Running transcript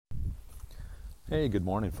Hey, good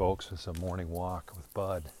morning, folks. It's a morning walk with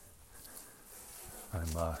Bud. I'm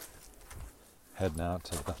heading out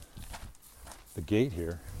to the gate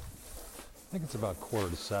here. I think it's about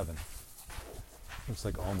 6:45. Looks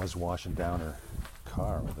like Alma's washing down her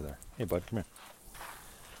car over there. Hey, Bud, come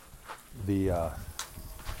here.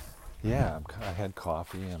 I had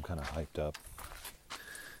coffee. I'm kind of hyped up.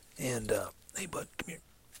 And hey, Bud, come here.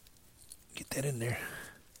 Get that in there.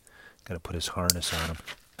 Got to put his harness on him.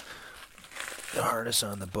 The harness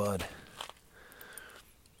on the Bud.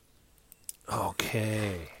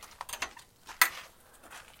 Okay.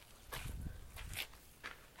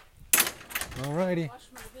 Alrighty. Wash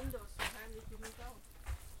my windows sometime if you move out.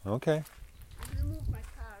 Okay. I'm gonna move my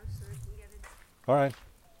car so I can get it. Alright.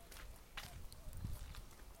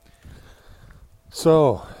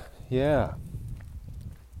 So, yeah.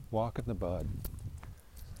 Walking the Bud.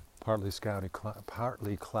 Partly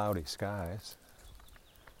cloudy skies.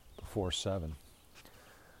 Before 7.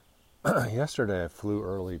 Yesterday I flew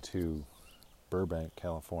early to Burbank,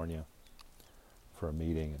 California for a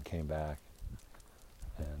meeting and came back.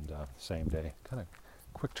 And same day, kind of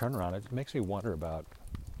quick turnaround. It makes me wonder about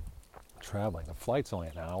traveling. The flight's only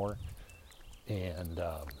an hour, and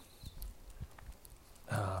it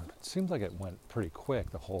seems like it went pretty quick,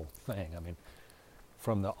 the whole thing. I mean,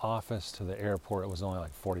 from the office to the airport, it was only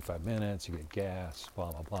like 45 minutes. You get gas,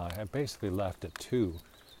 blah, blah, blah. I basically left at 2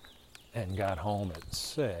 and got home at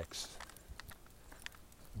 6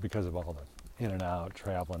 because of all the in and out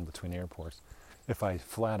traveling between airports. If I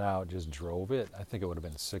flat out just drove it, I think it would have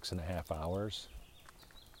been 6.5 hours.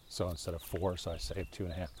 So instead of 4, so I saved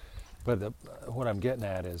 2.5. But what I'm getting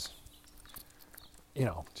at is,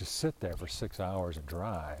 just sit there for 6 hours and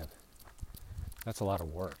drive. That's a lot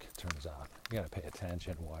of work, it turns out. You got to pay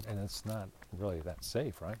attention, and it's not really that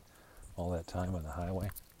safe, right? All that time on the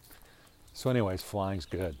highway. So anyways, flying's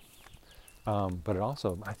good. But it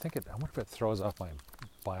also, I wonder if it throws off my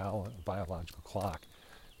biological clock.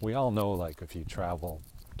 We all know, like, if you travel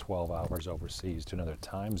 12 hours overseas to another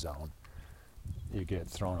time zone, you get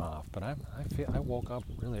thrown off. But I woke up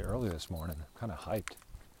really early this morning, kind of hyped.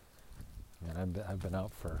 And I've been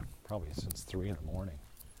out for probably since 3 in the morning.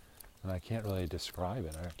 And I can't really describe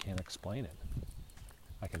it. I can't explain it.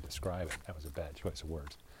 I can describe it. That was a bad choice of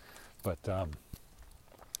words. But, I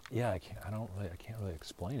can't really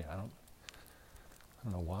explain it. I don't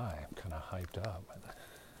know why. I'm kind of hyped up.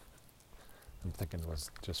 I'm thinking, was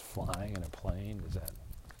just flying in a plane? Is that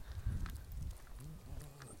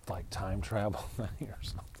like time travel thing or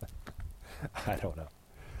something? I don't know.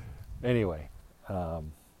 Anyway,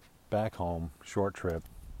 back home, short trip.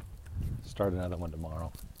 Start another one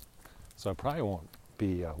tomorrow. So I probably won't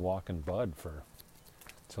be walking Bud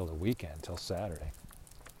till the weekend, till Saturday.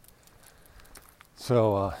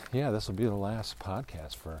 So, this will be the last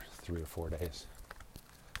podcast for 3 or 4 days.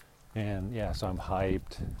 And so I'm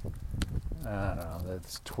hyped. I don't know,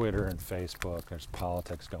 that's Twitter and Facebook, there's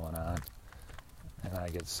politics going on, and I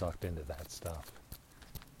get sucked into that stuff.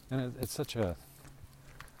 And it's such a,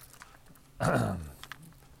 for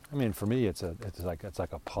me it's like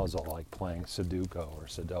a puzzle, like playing Sudoku or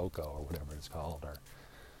whatever it's called, or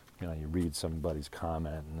you read somebody's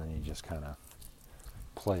comment and then you just kind of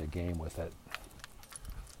play a game with it.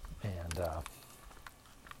 And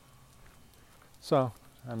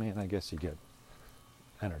I guess you get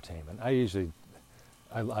entertainment. I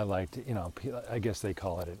like to, I guess they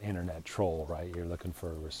call it an internet troll, right? You're looking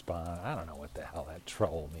for a response. I don't know what the hell that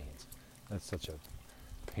troll means. That's such a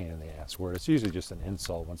pain in the ass word. It's usually just an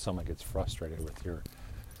insult when someone gets frustrated with your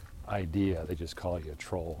idea. They just call you a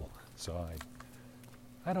troll. So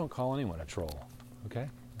I don't call anyone a troll, okay?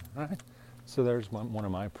 All right? So there's one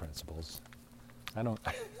of my principles. No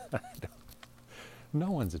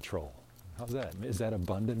one's a troll. How's that? Is that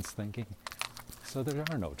abundance thinking? So there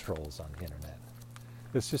are no trolls on the internet.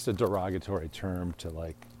 It's just a derogatory term to,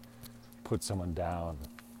 like, put someone down.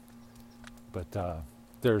 But I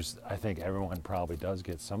think everyone probably does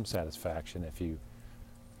get some satisfaction if you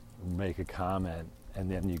make a comment and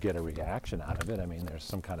then you get a reaction out of it. I mean, there's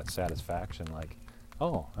some kind of satisfaction, like,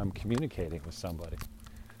 oh, I'm communicating with somebody.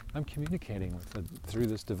 I'm communicating through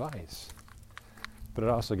this device. But it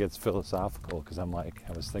also gets philosophical because I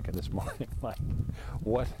was thinking this morning, like,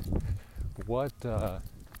 what I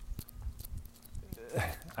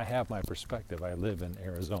have my perspective. I live in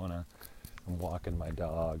Arizona. I'm walking my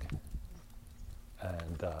dog.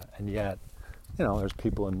 And yet, there's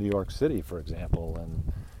people in New York City, for example,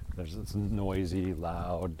 and it's noisy,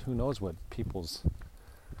 loud. Who knows what people's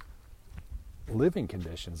living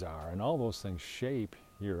conditions are, and all those things shape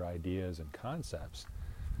your ideas and concepts.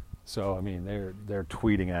 So, they're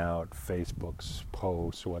tweeting out Facebook's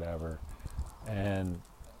posts, whatever, And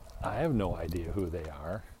I have no idea who they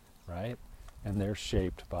are, right? And they're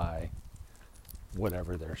shaped by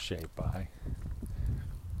whatever they're shaped by.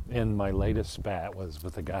 And my latest spat was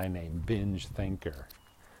with a guy named Binge Thinker,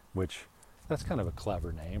 which that's kind of a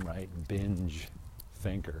clever name, right? Binge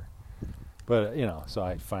Thinker. But, so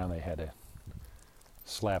I finally had to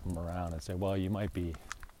slap him around and say, well, you might be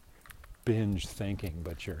binge thinking,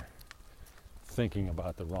 but you're thinking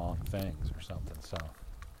about the wrong things or something. So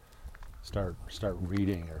start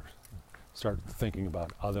reading or start thinking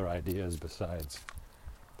about other ideas besides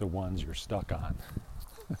the ones you're stuck on.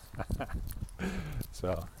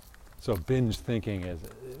 So binge thinking it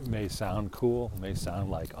may sound cool, may sound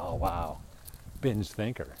like, oh wow, binge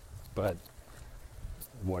thinker, but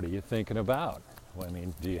what are you thinking about? Well, I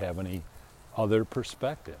mean, do you have any other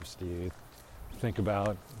perspectives? Do you think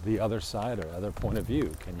about the other side or other point of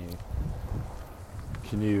view?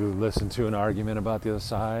 Can you listen to an argument about the other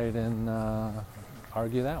side and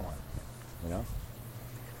argue that one?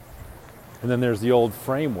 And then there's the old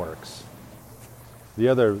frameworks.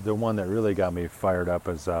 The one that really got me fired up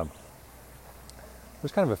is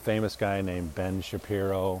there's kind of a famous guy named Ben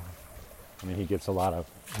Shapiro. I mean, he gets a lot of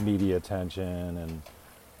media attention and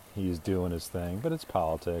he's doing his thing, but it's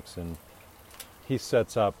politics, and he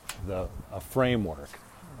sets up a framework,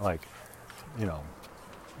 like,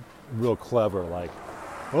 real clever, like,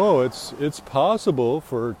 oh, it's possible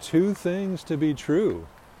for two things to be true.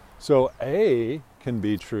 So A can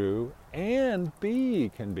be true and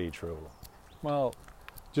B can be true. Well,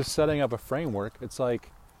 just setting up a framework, it's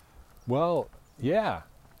like, well, yeah,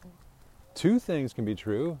 two things can be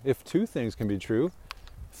true. If two things can be true,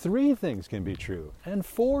 three things can be true, and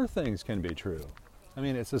four things can be true. I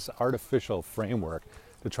mean, it's this artificial framework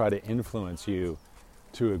to try to influence you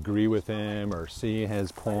to agree with him or see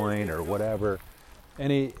his point or whatever.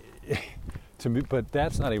 And but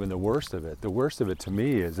that's not even the worst of it. The worst of it to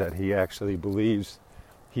me is that he actually believes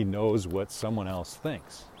he knows what someone else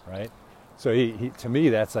thinks, right? So he to me,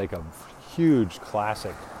 that's like a huge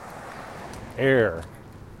classic error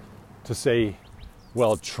to say,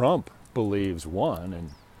 well, Trump believes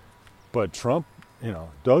one, but Trump,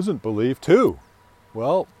 doesn't believe two.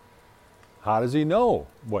 Well, how does he know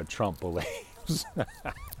what Trump believes?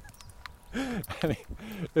 I mean,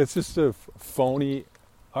 it's just a phony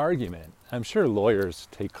argument. I'm sure lawyers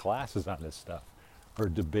take classes on this stuff, or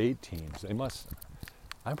debate teams. They must.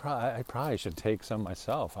 I probably should take some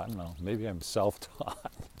myself. I don't know. Maybe I'm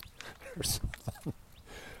self-taught or something.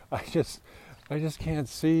 I just can't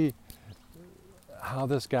see how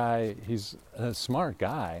this guy. He's a smart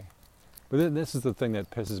guy, but then this is the thing that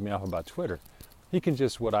pisses me off about Twitter. He can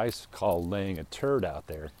just what I call laying a turd out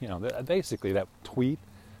there. Basically that tweet.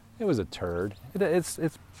 It was a turd. It's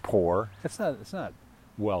poor. It's not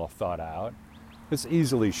well thought out. It's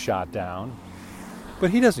easily shot down.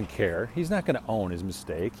 But he doesn't care. He's not going to own his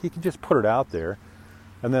mistake. He can just put it out there,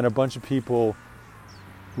 and then a bunch of people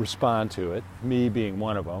respond to it, me being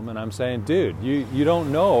one of them, and I'm saying, dude, you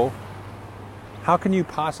don't know. How can you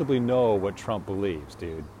possibly know what Trump believes,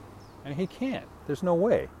 dude? I mean, he can't. There's no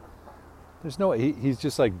way. There's no way. He's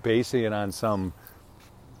just like basing it on some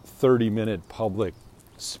 30-minute public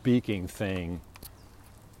speaking thing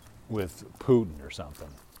with Putin or something,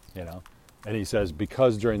 And he says,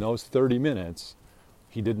 because during those 30 minutes,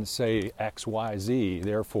 he didn't say X, Y, Z,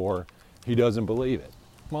 therefore he doesn't believe it.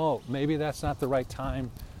 Well, maybe that's not the right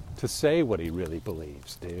time to say what he really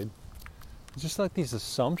believes, dude. It's just like these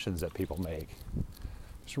assumptions that people make.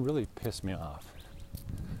 Just really piss me off.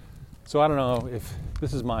 So I don't know if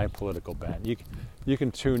this is my political bent. You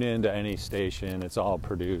can tune in to any station. It's all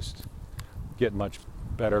produced. Get much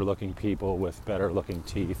better looking people with better looking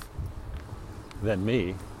teeth than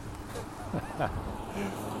me.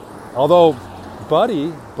 Although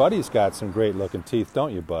Buddy's got some great looking teeth,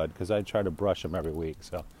 don't you, Bud? Because I try to brush them every week.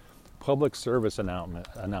 So public service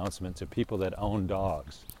announcement to people that own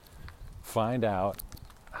dogs. Find out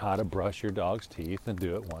how to brush your dog's teeth and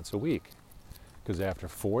do it once a week. Because after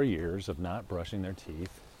 4 years of not brushing their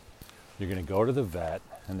teeth, you're going to go to the vet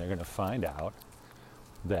and they're going to find out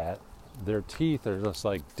that their teeth are just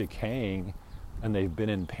like decaying and they've been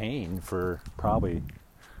in pain for probably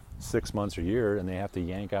 6 months or a year, and they have to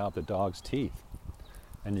yank out the dog's teeth.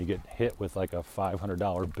 And you get hit with like a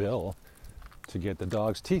 $500 bill to get the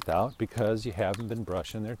dog's teeth out because you haven't been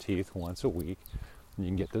brushing their teeth once a week. And you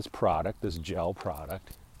can get this product, this gel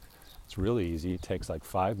product. It's really easy. It takes like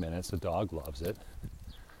 5 minutes. The dog loves it.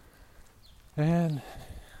 And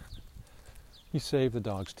you save the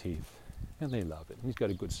dog's teeth. And they love it. He's got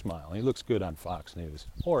a good smile. He looks good on Fox News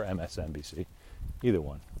or MSNBC. Either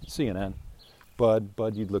one. CNN.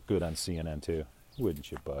 Bud, you'd look good on CNN too.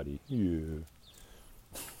 Wouldn't you, buddy? Yeah.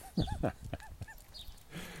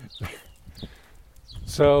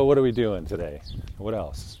 So what are we doing today? What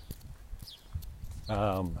else?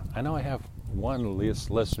 I know I have one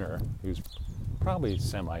listener who's probably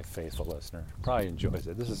semi-faithful listener, probably enjoys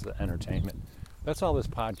it. This is the entertainment. That's all this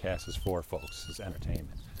podcast is for, folks, is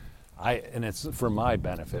entertainment. And it's for my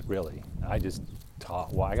benefit, really. I just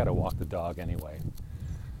talk. Well, I got to walk the dog anyway.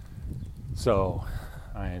 So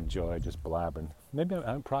I enjoy just blabbering. Maybe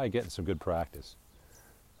I'm probably getting some good practice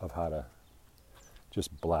of how to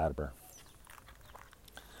just blabber.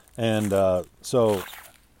 And so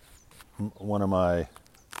one of my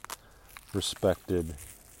respected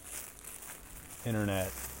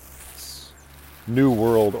internet New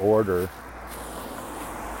World Order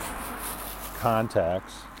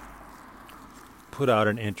contacts put out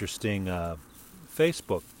an interesting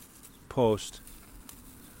Facebook post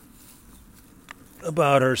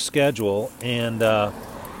about her schedule, and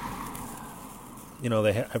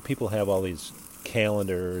people have all these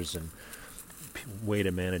calendars and way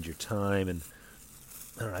to manage your time, and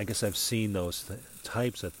I don't know, I guess I've seen those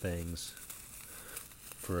types of things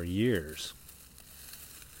for years,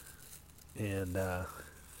 and oh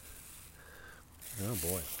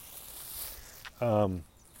boy,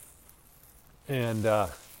 and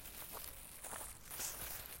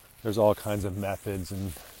there's all kinds of methods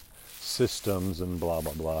and systems and blah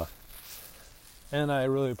blah blah, and I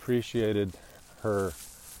really appreciated her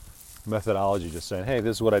methodology, just saying, hey,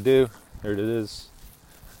 this is what I do, here it is,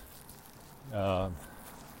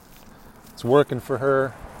 it's working for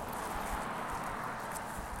her,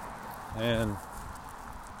 and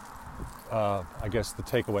I guess the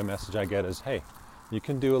takeaway message I get is, hey, you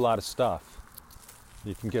can do a lot of stuff,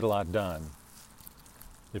 you can get a lot done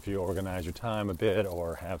if you organize your time a bit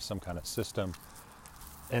or have some kind of system.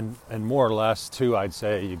 And more or less, too, I'd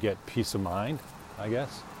say you get peace of mind, I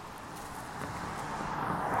guess.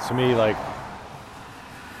 To me, like,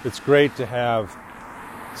 it's great to have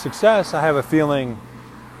success. I have a feeling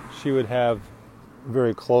she would have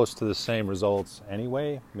very close to the same results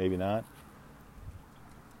anyway, maybe not.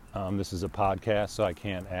 This is a podcast, so I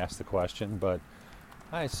can't ask the question, but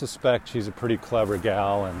I suspect she's a pretty clever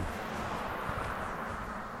gal,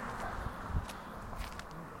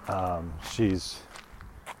 and she's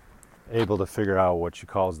able to figure out what she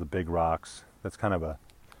calls the big rocks. That's kind of I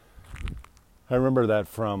remember that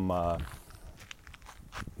from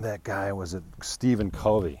that guy, was it Stephen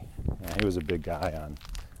Covey? Yeah, he was a big guy on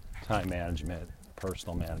time management,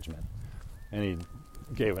 personal management. And he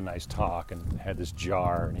gave a nice talk and had this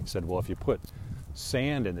jar, and he said, well, if you put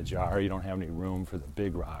sand in the jar, you don't have any room for the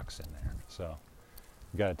big rocks in there. So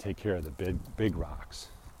you got to take care of the big rocks.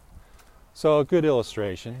 So a good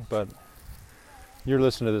illustration, but you're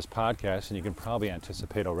listening to this podcast and you can probably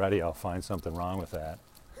anticipate already I'll find something wrong with that.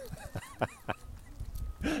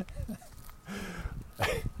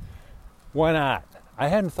 Why not? I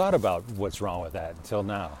hadn't thought about what's wrong with that until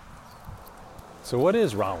now. So what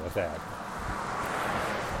is wrong with that?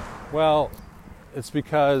 Well, it's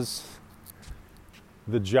because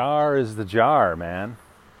the jar is the jar, man.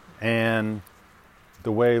 And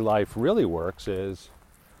the way life really works is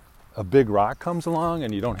a big rock comes along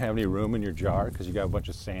and you don't have any room in your jar because you got a bunch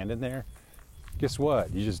of sand in there. Guess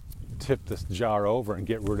what? You just tip this jar over and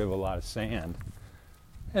get rid of a lot of sand.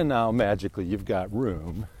 And now magically you've got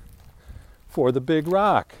room for the big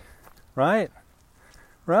rock. Right?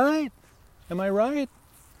 Right? Am I right?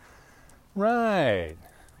 Right.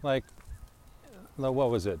 Like, what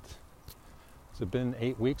was it? Has it been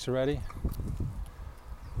 8 weeks already?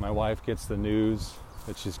 My wife gets the news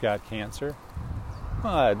that she's got cancer.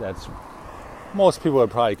 That's, most people would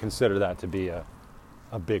probably consider that to be a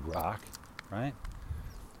big rock, right?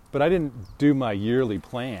 But I didn't do my yearly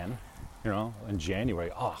plan, in January.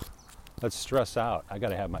 Oh, let's stress out. I got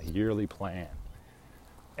to have my yearly plan.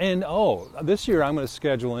 And this year I'm going to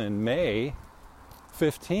schedule in May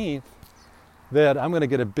 15th that I'm going to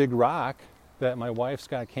get a big rock that my wife's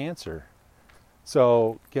got cancer.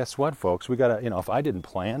 So guess what, folks? We got to, if I didn't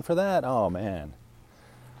plan for that, oh man.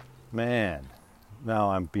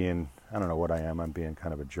 Now I don't know what I am. I'm being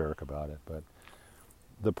kind of a jerk about it. But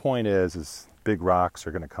the point is big rocks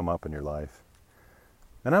are going to come up in your life.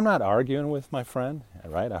 And I'm not arguing with my friend,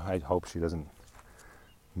 right? I hope she doesn't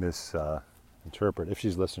misinterpret if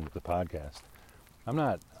she's listening to the podcast. I'm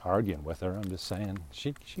not arguing with her. I'm just saying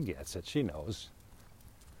she gets it. She knows.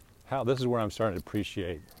 This is where I'm starting to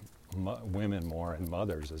appreciate women more and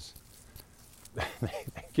mothers is they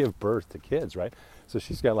give birth to kids, right? So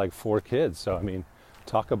she's got like 4 kids. So, I mean,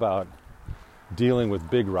 talk about dealing with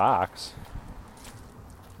big rocks.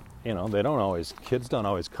 kids don't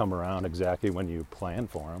always come around exactly when you plan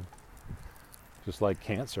for them. Just like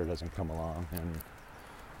cancer doesn't come along. And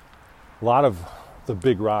a lot of the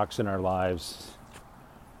big rocks in our lives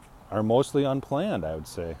are mostly unplanned, I would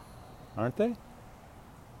say. Aren't they?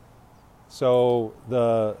 So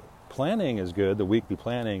the planning is good. The weekly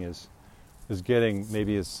planning is getting,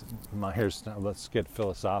 let's get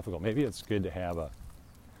philosophical. Maybe it's good to have a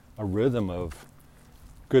rhythm of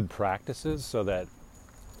good practices so that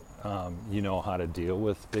you know how to deal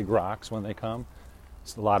with big rocks when they come.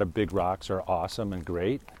 A lot of big rocks are awesome and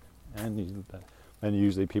great, and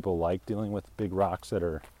usually people like dealing with big rocks that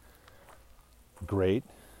are great,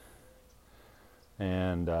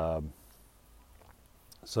 and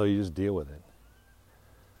so you just deal with it.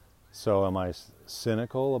 So am I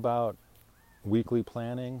cynical about weekly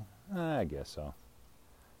planning? I guess so.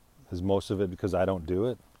 Is most of it because I don't do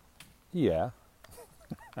it? Yeah.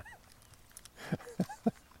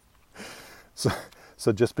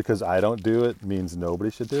 So just because I don't do it means nobody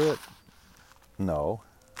should do it? No.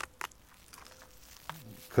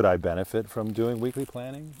 Could I benefit from doing weekly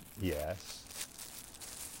planning? Yes.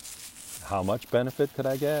 How much benefit could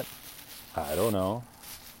I get? I don't know.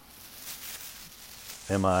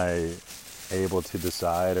 Am I able to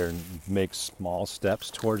decide or make small steps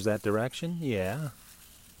towards that direction? Yeah.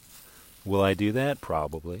 Will I do that?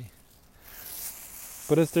 Probably.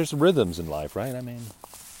 But there's rhythms in life, right? I mean,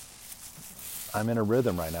 I'm in a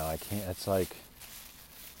rhythm right now. It's like,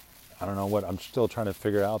 I don't know what, I'm still trying to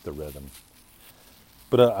figure out the rhythm.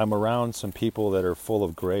 But I'm around some people that are full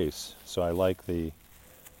of grace. So I like the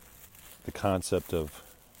concept of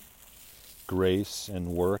grace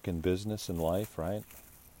in work and business and life, right?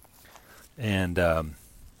 And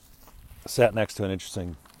sat next to an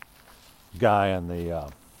interesting guy on the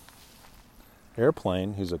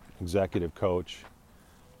airplane who's an executive coach.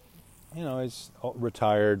 He's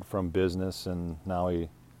retired from business and now he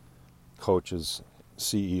coaches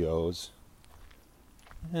CEOs.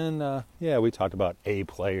 And we talked about A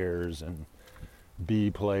players and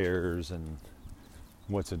B players and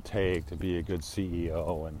what's it take to be a good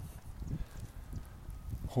CEO, and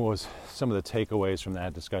what was some of the takeaways from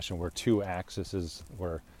that discussion were two axes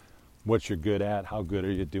were what you're good at, how good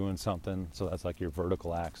are you doing something, so that's like your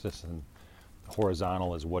vertical axis, and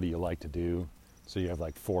horizontal is what do you like to do. So you have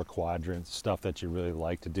like 4 quadrants, stuff that you really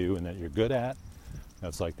like to do and that you're good at.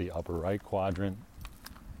 That's like the upper right quadrant.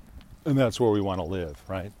 And that's where we want to live,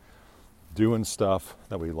 right? Doing stuff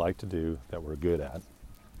that we like to do, that we're good at.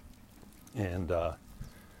 And a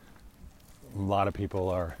lot of people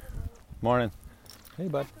are, morning, hey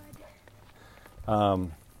bud. A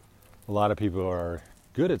lot of people are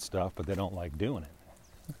good at stuff, but they don't like doing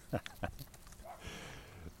it.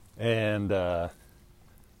 And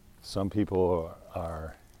some people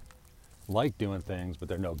are like doing things, but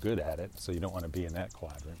they're no good at it, so you don't want to be in that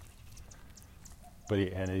quadrant. But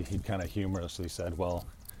he kind of humorously said, well,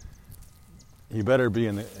 you better be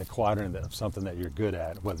in a quadrant of something that you're good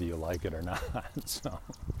at, whether you like it or not. So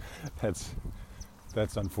that's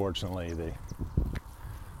unfortunately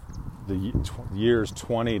the years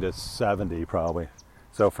 20 to 70 probably.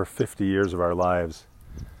 So for 50 years of our lives,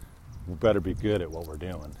 we better be good at what we're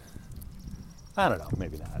doing. I don't know,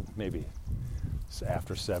 maybe not. Maybe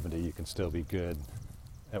after 70 you can still be good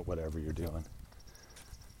at whatever you're doing.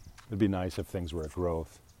 It'd be nice if things were a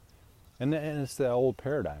growth. And it's the old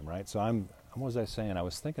paradigm, right? So what was I saying? I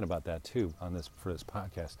was thinking about that too for this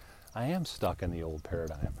podcast. I am stuck in the old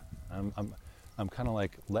paradigm. I'm kind of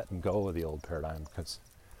like letting go of the old paradigm because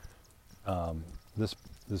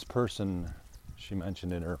this person, she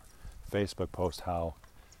mentioned in her Facebook post how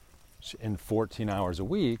in 14 hours a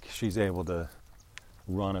week she's able to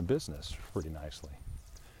run a business pretty nicely.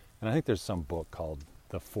 And I think there's some book called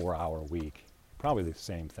The 4-Hour Week. Probably the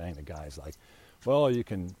same thing. The guy's like, well, you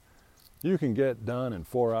can get done in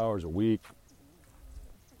 4 hours a week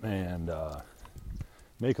and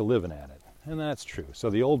make a living at it. And that's true. So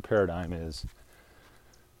the old paradigm is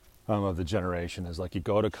of the generation is like you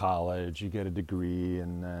go to college, you get a degree,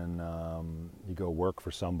 and then you go work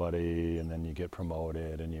for somebody, and then you get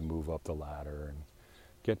promoted and you move up the ladder and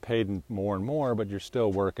get paid more and more, but you're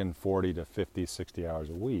still working 40 to 50, 60 hours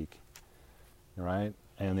a week, right?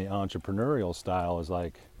 And the entrepreneurial style is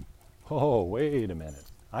like, oh, wait a minute.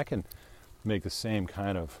 I can make the same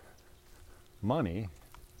kind of money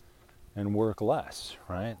and work less,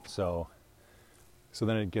 right? So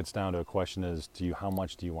then it gets down to a question is, how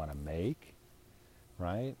much do you want to make,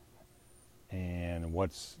 right? And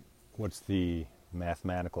what's the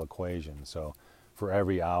mathematical equation? So for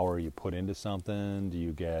every hour you put into something, do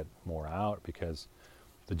you get more out? Because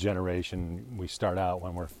the generation, we start out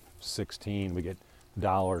when we're 16, we get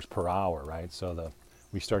dollars per hour, right? So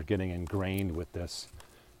we start getting ingrained with this.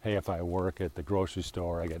 Hey, if I work at the grocery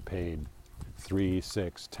store, I get paid $3,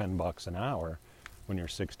 $6, $10 an hour. When you're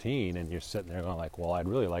 16 and you're sitting there going like, well, I'd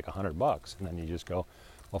really like $100, and then you just go,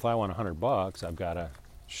 well, if I want $100, I've got to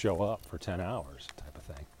show up for 10 hours, type of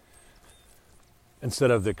thing.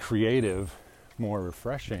 Instead of the creative, more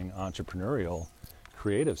refreshing, entrepreneurial,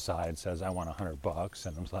 creative side says, I want $100,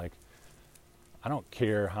 and I'm like, I don't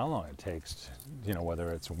care how long it takes,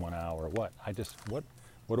 whether it's 1 hour or what.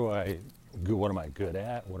 What am I good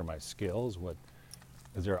at? What are my skills?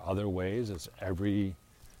 Is there other ways? Is every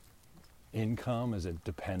income, is it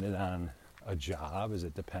dependent on a job? Is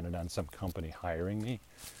it dependent on some company hiring me?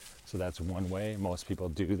 So that's one way. Most people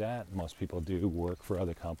do that. Most people do work for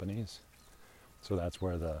other companies. So that's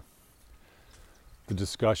where the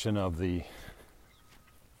discussion of the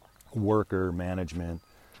worker management,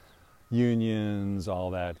 unions,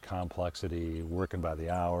 all that complexity, working by the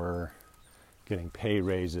hour, getting pay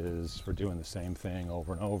raises for doing the same thing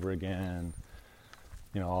over and over again,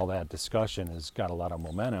 all that discussion has got a lot of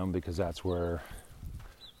momentum, because that's where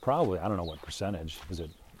probably, I don't know what percentage, is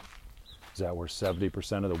that where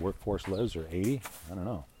 70% of the workforce lives, or 80? I don't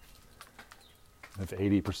know. If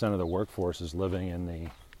 80% of the workforce is living in the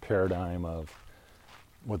paradigm of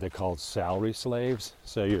what they call salary slaves,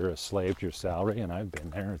 so you're a slave to your salary, and I've been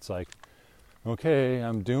there. It's like, okay,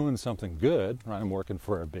 I'm doing something good, right? I'm working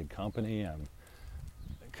for a big company, I'm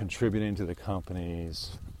contributing to the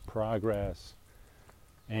company's progress,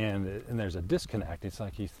 and there's a disconnect. It's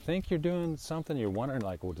like you think you're doing something, you're wondering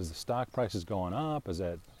like, well, does the stock price is going up?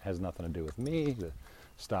 Has nothing to do with me? The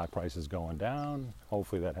stock price is going down.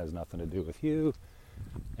 Hopefully that has nothing to do with you.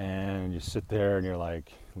 And you sit there and you're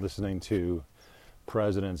like listening to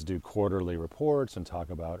presidents do quarterly reports and talk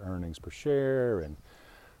about earnings per share and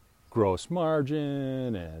gross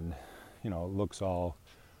margin, and it looks all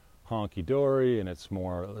honky-dory, and it's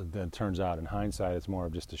more, then it turns out in hindsight it's more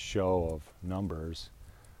of just a show of numbers.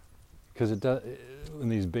 Because in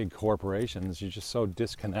these big corporations, you're just so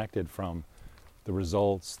disconnected from the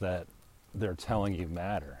results that they're telling you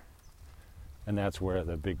matter. And that's where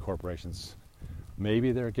the big corporations,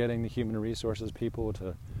 maybe they're getting the human resources people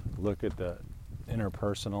to look at the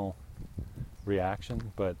interpersonal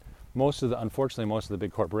reaction, but unfortunately most of the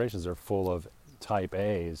big corporations are full of type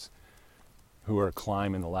A's who are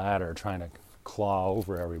climbing the ladder, trying to claw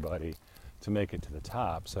over everybody to make it to the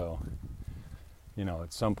top. So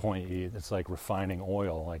at some point, it's like refining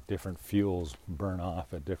oil, like different fuels burn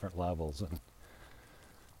off at different levels. And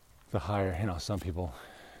the higher, some people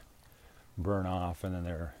burn off and then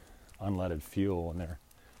they're unleaded fuel, and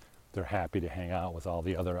they're happy to hang out with all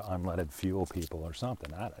the other unleaded fuel people or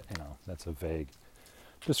something. That's a vague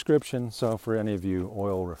description. So for any of you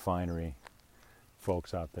oil refinery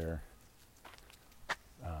folks out there,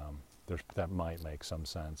 that might make some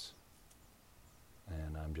sense.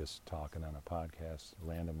 And I'm just talking on a podcast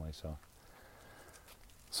randomly, so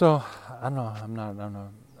I don't know.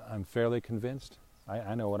 I'm fairly convinced.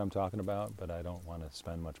 I know what I'm talking about, but I don't want to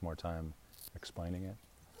spend much more time explaining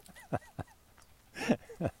it.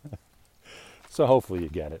 So hopefully you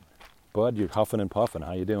get it. Bud, you're huffing and puffing.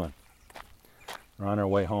 How you doing? We're on our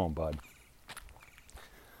way home, bud.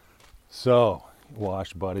 So,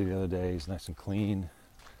 washed Buddy the other day. He's nice and clean.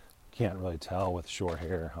 Can't really tell with short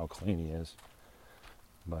hair how clean he is.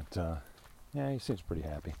 But, he seems pretty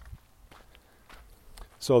happy.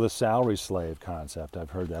 So the salary slave concept,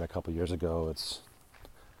 I've heard that a couple years ago.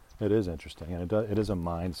 It is interesting, and it is a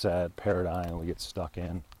mindset paradigm we get stuck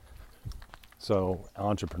in. So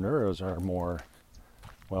entrepreneurs are more,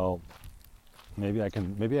 well, maybe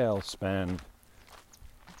I'll spend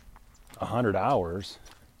 100 hours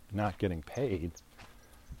not getting paid,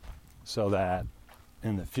 so that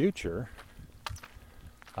in the future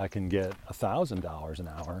I can get $1,000 an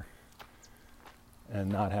hour and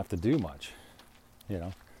not have to do much,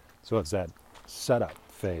 So it's that setup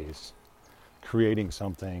phase, creating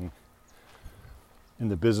something in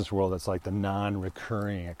the business world that's like the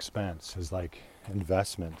non-recurring expense is like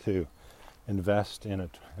investment too. Invest in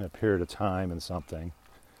a period of time in something,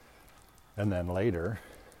 and then later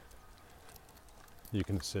you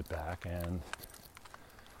can sit back and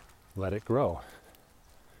let it grow.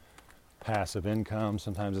 Passive income,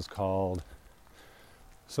 sometimes it's called.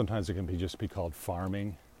 Sometimes it can just be called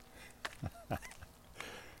farming.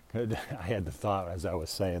 I had the thought as I was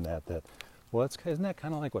saying that well, isn't that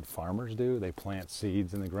kind of like what farmers do? They plant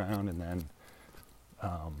seeds in the ground, and then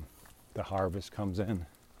the harvest comes in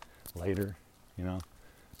later.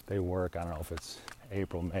 They work, I don't know if it's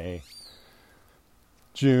April, May,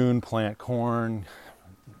 June, plant corn,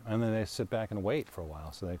 and then they sit back and wait for a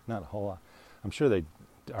while. So not a whole lot. I'm sure they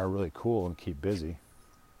are really cool and keep busy.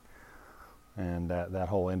 And that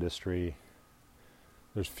whole industry,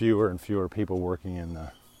 there's fewer and fewer people working in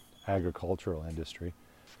the agricultural industry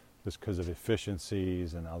just because of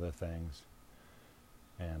efficiencies and other things.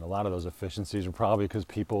 And a lot of those efficiencies are probably because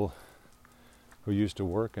people who used to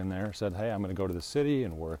work in there said, hey, I'm going to go to the city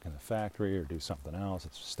and work in the factory or do something else.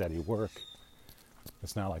 It's steady work.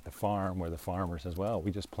 It's not like the farm where the farmer says, well,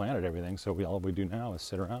 we just planted everything, so all we do now is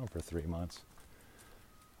sit around for 3 months,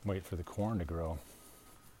 wait for the corn to grow.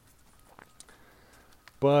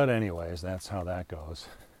 But anyways, that's how that goes.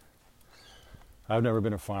 I've never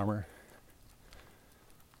been a farmer,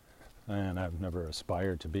 and I've never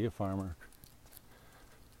aspired to be a farmer,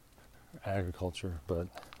 agriculture, but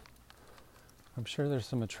I'm sure there's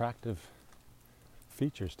some attractive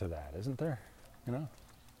features to that, isn't there? You know?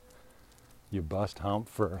 You bust hump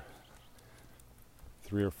for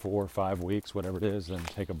 3 or 4 or 5 weeks, whatever it is, then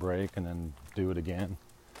take a break and then do it again,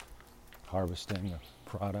 harvesting a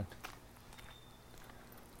product.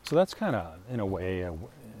 So that's kind of, in a way,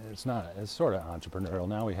 it's sort of entrepreneurial.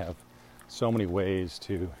 Now we have so many ways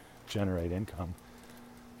to generate income.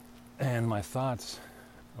 And my thoughts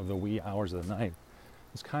of the wee hours of the night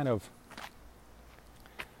is kind of,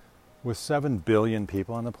 with 7 billion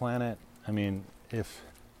people on the planet, I mean, if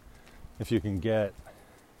you can get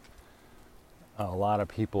a lot of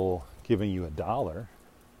people giving you $1,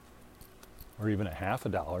 or even a half a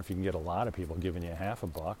dollar, if you can get a lot of people giving you half a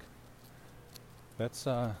buck, that's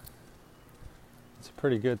a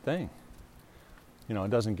pretty good thing. You know,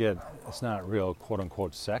 it's not real quote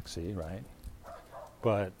unquote sexy, right?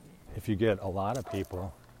 But if you get a lot of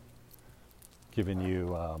people giving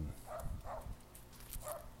you a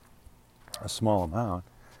small amount,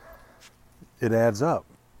 it adds up.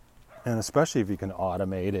 And especially if you can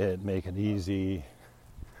automate it, make it easy,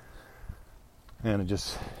 and it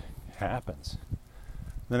just happens.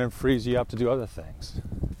 Then it frees you up to do other things.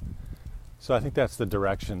 So I think that's the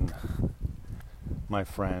direction my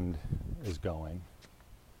friend is going.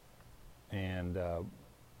 And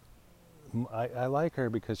I like her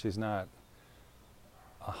because she's not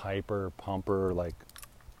a hyper pumper, like,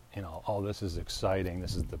 you know, oh, this is exciting,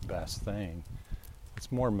 this is the best thing.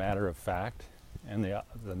 It's more matter of fact. And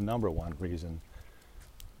the number one reason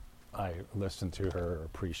I listen to her,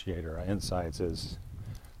 appreciate her insights is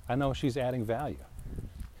I know she's adding value.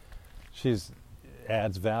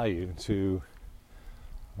 Adds value to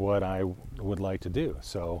what I would like to do.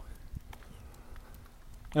 So,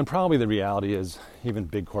 and probably the reality is even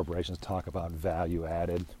big corporations talk about value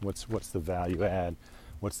added. What's the value add?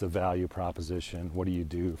 What's the value proposition? What do you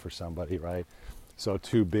do for somebody, right? So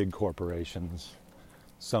 2 big corporations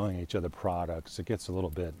selling each other products, it gets a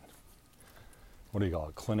little bit, what do you call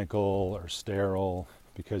it, clinical or sterile,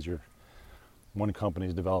 because one company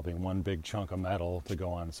is developing one big chunk of metal to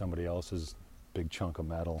go on somebody else's big chunk of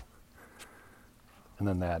metal, and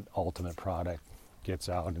then that ultimate product gets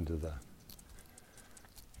out into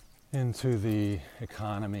the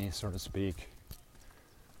economy, so to speak.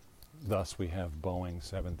 Thus we have Boeing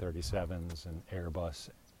 737s and Airbus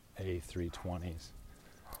A320s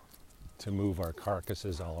to move our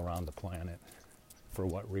carcasses all around the planet. For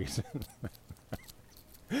what reason?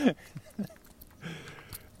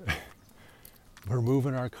 We're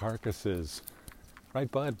moving our carcasses. Right,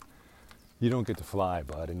 bud? You don't get to fly,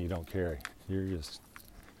 bud, and you don't care. You're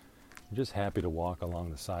just happy to walk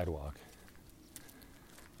along the sidewalk.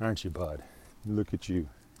 Aren't you, bud? Look at you.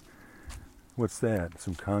 What's that?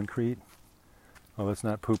 Some concrete? Oh, let's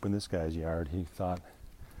not poop in this guy's yard.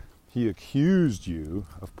 He accused you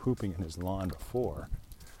of pooping in his lawn before.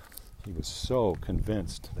 He was so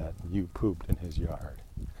convinced that you pooped in his yard.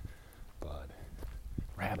 Bud.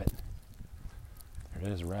 Rabbit. There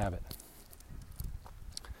it is, rabbit.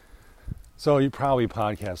 So you probably,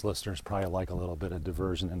 podcast listeners, probably like a little bit of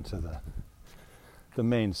diversion into the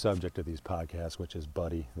main subject of these podcasts, which is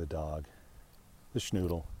Buddy the dog, the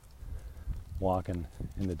schnoodle, walking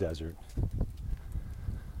in the desert.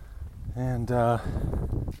 And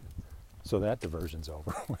so that diversion's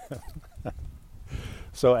over.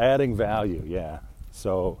 So adding value, yeah.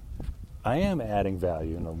 So I am adding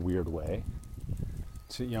value in a weird way.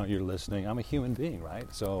 So, you know, you're listening. I'm a human being, right?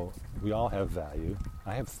 So we all have value.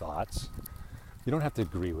 I have thoughts. You don't have to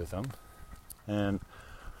agree with them. And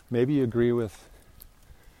maybe you agree with,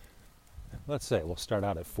 let's say, we'll start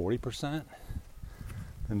out at 40%,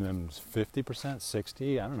 and then 50%,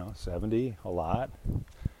 60, I don't know, 70, a lot.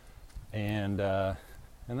 And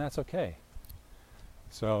that's okay.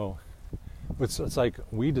 So it's like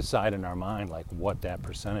we decide in our mind like what that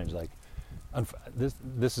percentage, like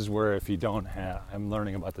this is where if you don't have, I'm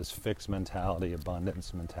learning about this fixed mentality,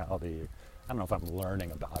 abundance mentality, I don't know if I'm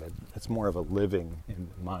learning about it. It's more of a living in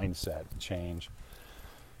mindset change.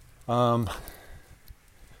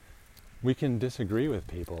 We can disagree with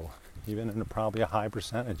people, even in probably a high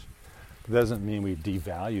percentage. It doesn't mean we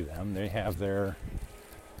devalue them. They have their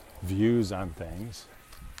views on things.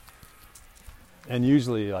 And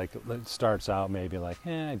usually, like, it starts out maybe like,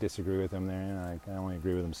 I disagree with them there. I only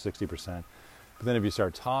agree with them 60%. But then if you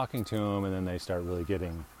start talking to them and then they start really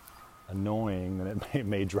getting annoying, then it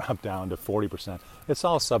may drop down to 40%. It's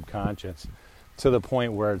all subconscious, to the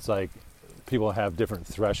point where it's like people have different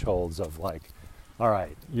thresholds of like, all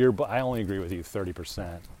right, I only agree with you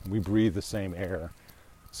 30%. We breathe the same air,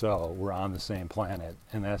 so we're on the same planet.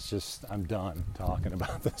 And that's just, I'm done talking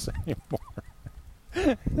about this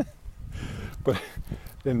anymore. But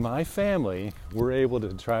in my family, we're able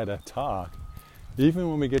to try to talk, even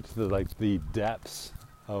when we get to the depths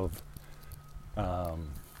of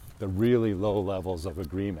the really low levels of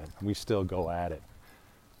agreement. We still go at it.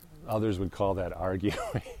 Others would call that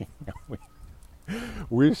arguing.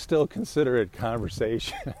 We still consider it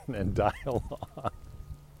conversation and dialogue.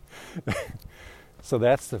 So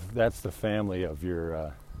that's the family of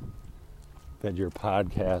your that your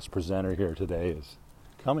podcast presenter here today is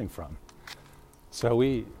coming from. So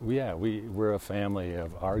we're a family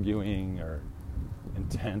of arguing or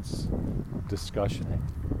intense discussioning,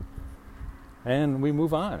 and we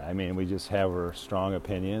move on. I mean, we just have our strong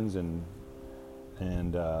opinions and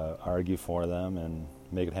argue for them and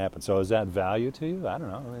make it happen. So is that value to you? I don't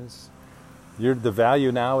know. The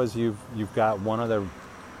value now is you've got one other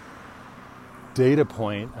data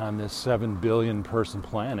point on this 7 billion person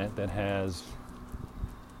planet that has,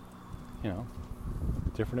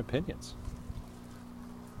 different opinions.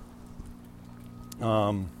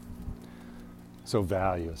 So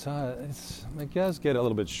value. So it does get a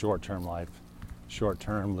little bit short-term life,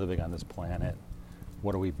 short-term living on this planet.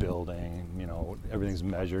 What are we building? Everything's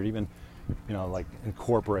measured. Even, like in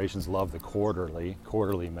corporations love the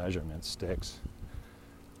quarterly measurement sticks.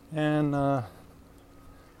 And I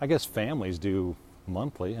guess families do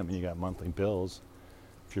monthly. I mean, you got monthly bills.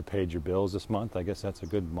 If you paid your bills this month, I guess that's a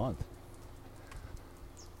good month.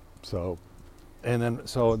 So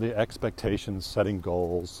the expectations, setting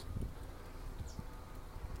goals.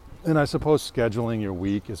 And I suppose scheduling your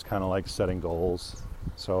week is kind of like setting goals.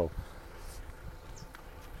 So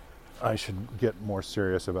I should get more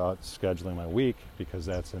serious about scheduling my week, because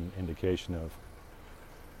that's an indication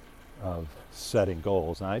of setting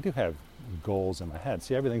goals. And I do have goals in my head.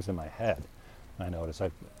 See, everything's in my head. I notice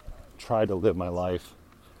I've tried to live my life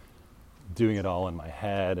doing it all in my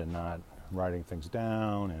head and not writing things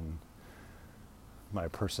down, and my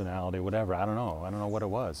personality, whatever. I don't know what it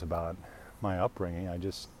was about my upbringing. I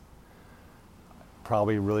just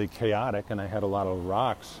probably really chaotic, and I had a lot of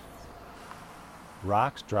rocks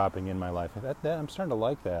dropping in my life. I'm starting to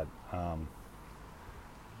like that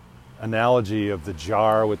analogy of the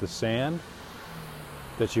jar with the sand,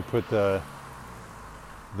 that you put the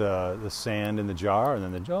sand in the jar, and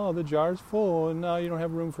then the jar's full, and now you don't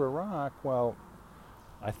have room for a rock. Well,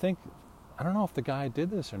 I don't know if the guy did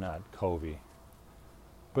this or not, Covey,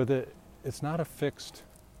 but it's not a fixed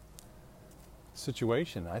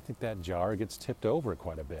situation. I think that jar gets tipped over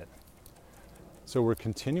quite a bit. So we're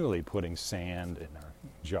continually putting sand in our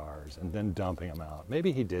jars and then dumping them out.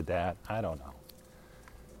 Maybe he did that. I don't know.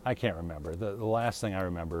 I can't remember. The last thing I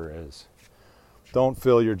remember is, don't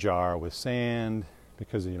fill your jar with sand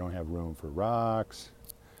because you don't have room for rocks.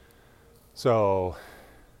 So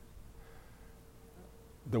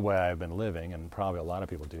the way I've been living, and probably a lot of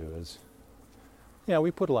people do, is, we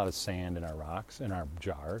put a lot of sand in our rocks, in our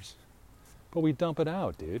jars, but we dump it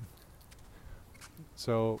out, dude.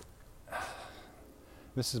 So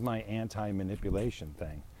this is my anti-manipulation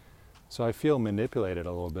thing. So I feel manipulated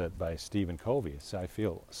a little bit by Stephen Covey. So I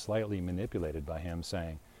feel slightly manipulated by him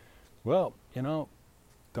saying, well,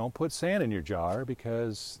 don't put sand in your jar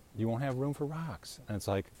because you won't have room for rocks. And it's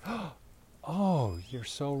like, oh, you're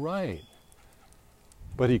so right.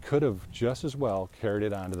 But he could have just as well carried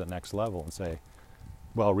it on to the next level and say,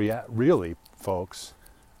 well, really, folks,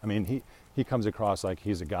 I mean, he comes across like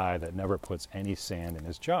he's a guy that never puts any sand in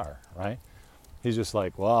his jar, right? He's just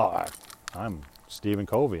like, well, I'm Stephen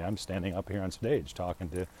Covey. I'm standing up here on stage talking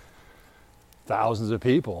to thousands of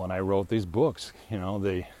people, and I wrote these books,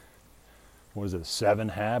 the 7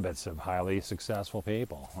 Habits of Highly Successful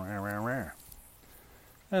People. And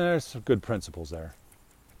there's some good principles there.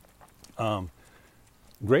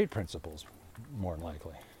 Great principles, more than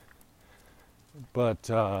likely. But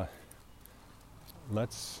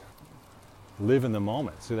let's live in the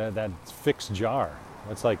moment. So that fixed jar.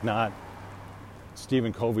 That's like not,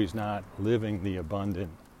 Stephen Covey's not living the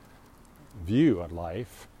abundant view of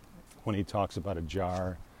life when he talks about a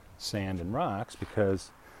jar, sand, and rocks,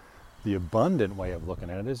 because the abundant way of looking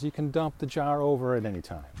at it is you can dump the jar over at any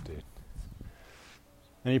time, dude.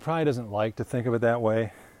 And he probably doesn't like to think of it that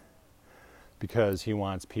way because he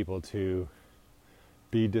wants people to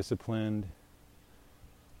be disciplined.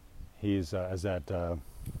 He's as that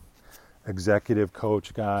executive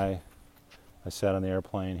coach guy I sat on the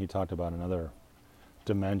airplane, he talked about another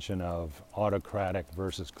dimension of autocratic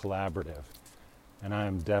versus collaborative. And I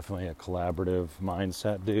am definitely a collaborative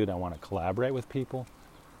mindset dude. I want to collaborate with people.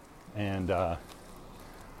 And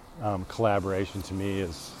collaboration to me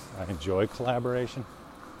is, I enjoy collaboration.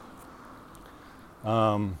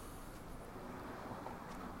 But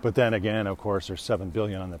then again, of course, there's 7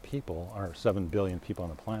 billion on the people, or 7 billion people on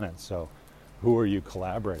the planet. So who are you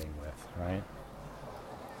collaborating with, right?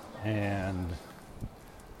 And,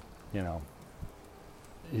 you know,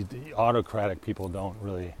 the autocratic people don't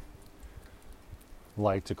really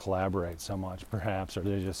like to collaborate so much, perhaps, or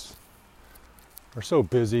they just are so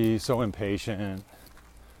busy, so impatient.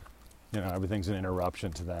 You know, everything's an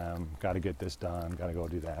interruption to them. Got to get this done, got to go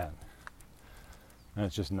do that. And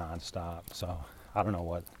it's just nonstop. So I don't know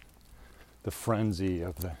what the frenzy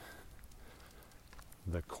of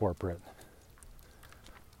the corporate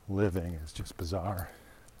living is, just bizarre.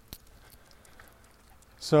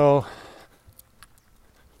 So,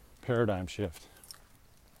 paradigm shift.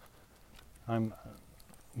 I'm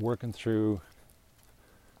working through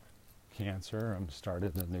cancer. I'm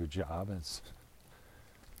started a new job. It's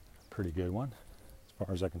a pretty good one, as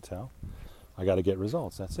far as I can tell. I got to get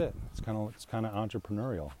results. That's it. It's kind of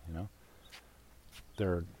entrepreneurial, you know.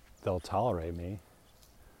 They'll tolerate me,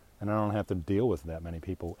 and I don't have to deal with that many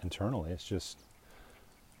people internally. It's just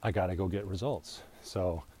I got to go get results.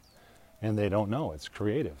 So, and they don't know. It's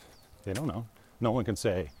creative. They don't know. No one can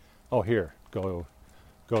say, "Oh, here, go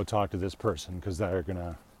talk to this person," because they're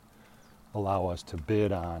gonna allow us to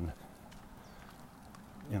bid on,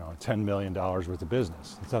 you know, $10 million worth of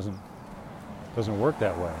business. It doesn't work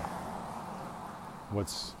that way.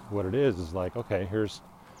 What it is like, okay,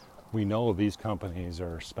 we know these companies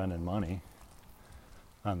are spending money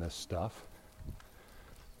on this stuff,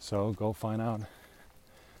 so go find out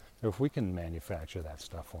if we can manufacture that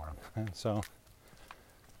stuff for them. And so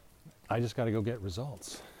I just got to go get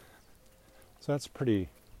results. So that's pretty,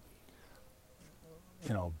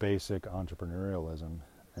 you know, basic entrepreneurialism,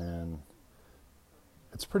 and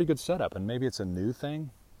it's a pretty good setup. And maybe it's a new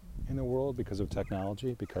thing in the world because of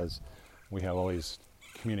technology, because we have all these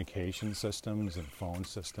communication systems and phone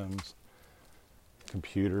systems,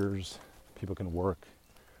 computers. People can work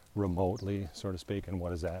remotely, so to speak. And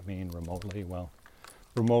what does that mean, remotely? Well,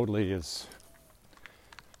 remotely is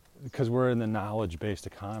because we're in the knowledge-based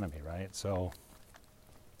economy, right? So,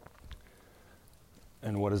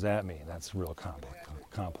 and what does that mean? That's a real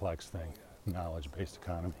complex thing, knowledge-based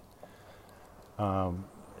economy.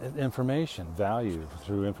 Information, value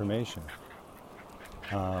through information.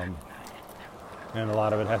 And a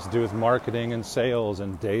lot of it has to do with marketing and sales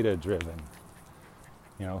and data-driven.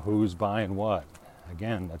 You know, who's buying what?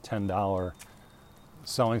 Again, a $10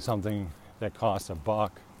 selling something that costs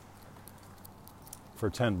 $1 for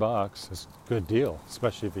 $10 is a good deal,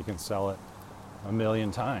 especially if you can sell it 1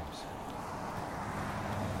 million times.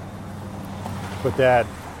 But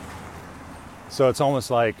so it's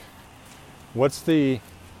almost like, what's the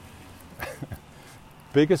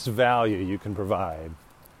biggest value you can provide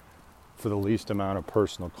for the least amount of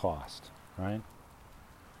personal cost, right?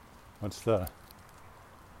 What's the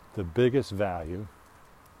biggest value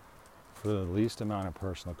for the least amount of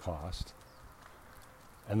personal cost,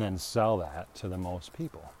 and then sell that to the most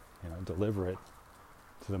people, you know, deliver it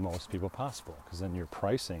to the most people possible, because then your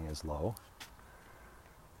pricing is low,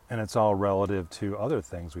 and it's all relative to other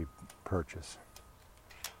things we purchase.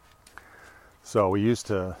 So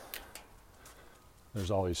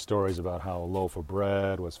there's all these stories about how a loaf of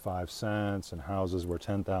bread was 5 cents and houses were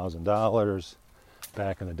 $10,000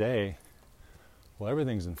 back in the day. Well,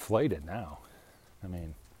 everything's inflated now. I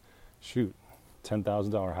mean, shoot,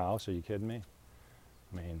 $10,000 house, are you kidding me?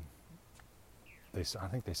 I mean, I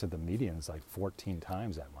think they said the median's like 14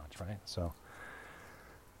 times that much, right? So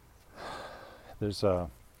there's you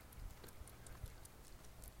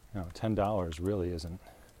know, $10 really isn't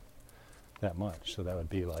that much. So that would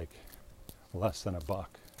be like less than $1.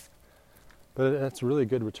 But that's really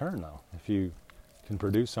good return, though. If you can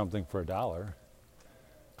produce something for $1,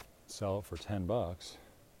 sell it for $10,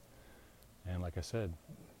 and like I said,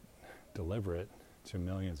 deliver it to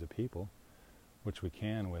millions of people, which we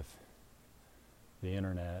can with the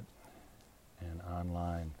internet and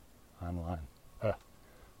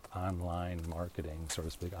online marketing, so to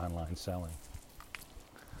speak, online selling.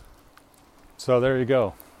 So there you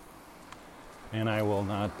go. And I will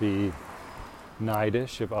not be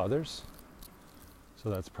knightish of others. So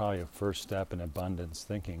that's probably a first step in abundance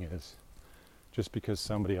thinking, is just because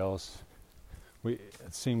somebody else,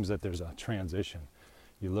 it seems that there's a transition.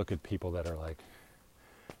 You look at people that are like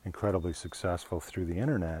incredibly successful through the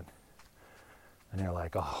internet, and you're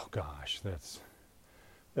like, oh gosh, that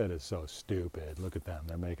is so stupid. Look at them.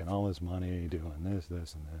 They're making all this money doing this,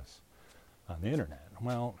 this, and this on the internet.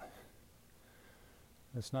 Well,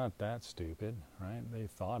 it's not that stupid, right? They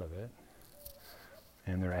thought of it.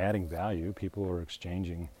 And they're adding value. People are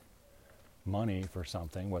exchanging money for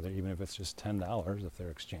something, whether even if it's just $10, if they're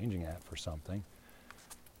exchanging that for something,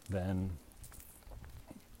 then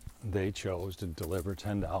they chose to deliver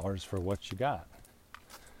 $10 for what you got.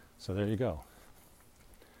 So there you go.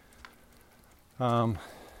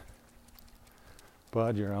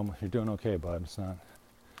 Bud, you're doing okay, bud. It's not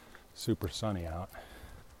super sunny out.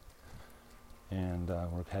 And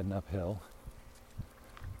we're heading uphill.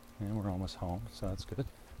 And we're almost home, so that's good.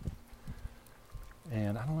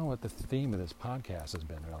 And I don't know what the theme of this podcast has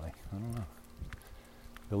been, really. I don't know.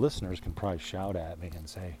 The listeners can probably shout at me and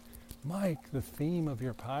say, Mike, the theme of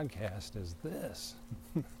your podcast is this.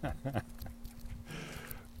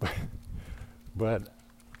 but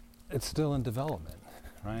it's still in development,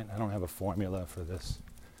 right? I don't have a formula for this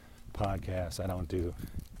podcast. I don't do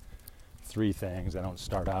 3 things. I don't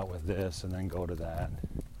start out with this and then go to that,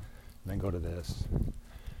 and then go to this.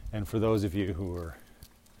 And for those of you who are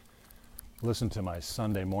listen to my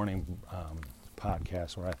Sunday morning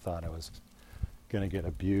podcast where I thought I was going to get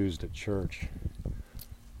abused at church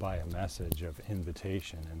by a message of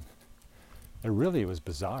invitation, and it was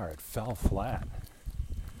bizarre. It fell flat.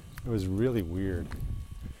 It was really weird.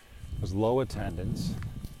 It was low attendance,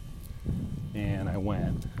 and I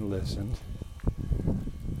went and listened.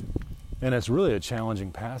 And it's really a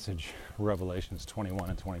challenging passage, Revelations 21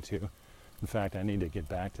 and 22. In fact, I need to get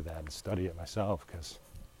back to that and study it myself, because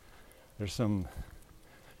there's some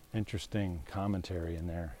interesting commentary in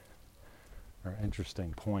there, or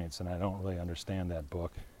interesting points, and I don't really understand that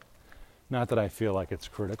book. Not that I feel like it's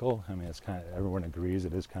critical. I mean, it's kind of, everyone agrees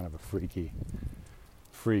it is kind of a freaky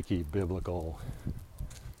biblical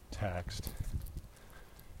text,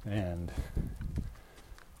 and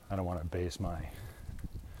I don't want to base my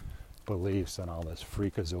beliefs on all this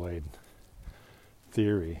freakazoid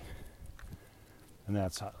theory. And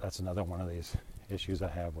that's another one of these issues I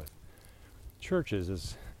have with churches,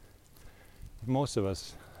 is most of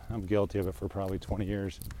us, I'm guilty of it for probably 20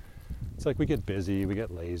 years. It's like we get busy, we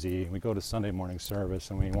get lazy, we go to Sunday morning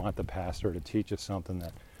service and we want the pastor to teach us something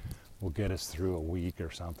that will get us through a week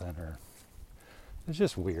or something, or it's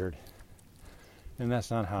just weird. And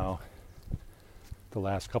that's not how the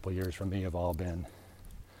last couple of years for me have all been.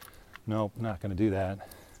 Nope, not going to do that.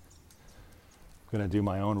 I'm going to do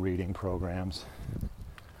my own reading programs.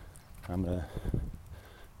 I'm going to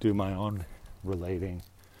do my own relating,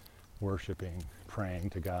 worshiping, praying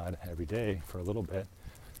to God every day for a little bit,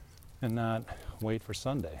 and not wait for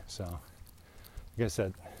Sunday. So, like I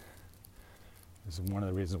said, this is one of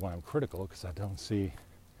the reasons why I'm critical, because I don't see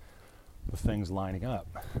the things lining up.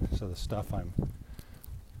 So the stuff I'm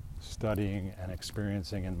studying and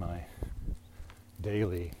experiencing in my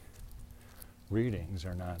daily readings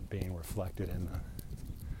are not being reflected in the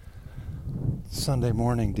Sunday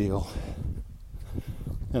morning deal.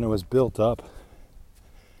 And it was built up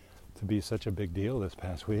to be such a big deal this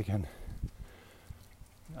past week, and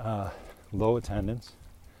low attendance,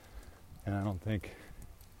 and I don't think,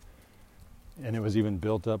 and it was even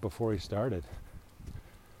built up before he started,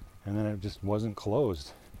 and then it just wasn't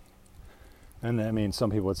closed. And I mean, some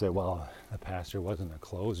people would say, well, the pastor wasn't a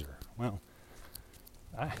closer. Well,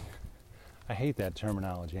 I hate that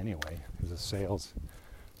terminology anyway. It's a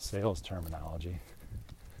sales terminology.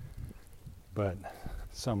 But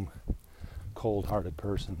some cold-hearted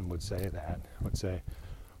person would say,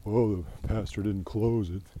 well, the pastor didn't close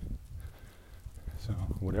it. So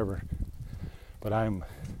whatever. But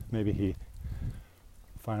maybe he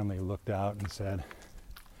finally looked out and said,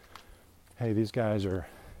 hey, these guys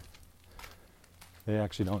they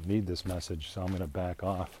actually don't need this message, so I'm going to back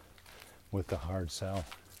off with the hard sell.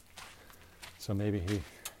 So maybe he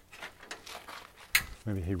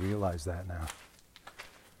realized that now.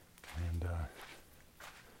 And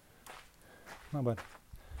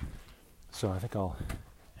so I think I'll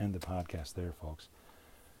end the podcast there, folks.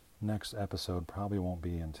 Next episode probably won't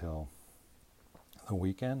be until the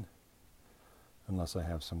weekend, unless I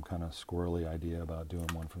have some kind of squirrely idea about doing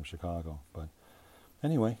one from Chicago. But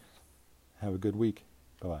anyway, have a good week.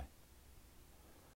 Bye-bye.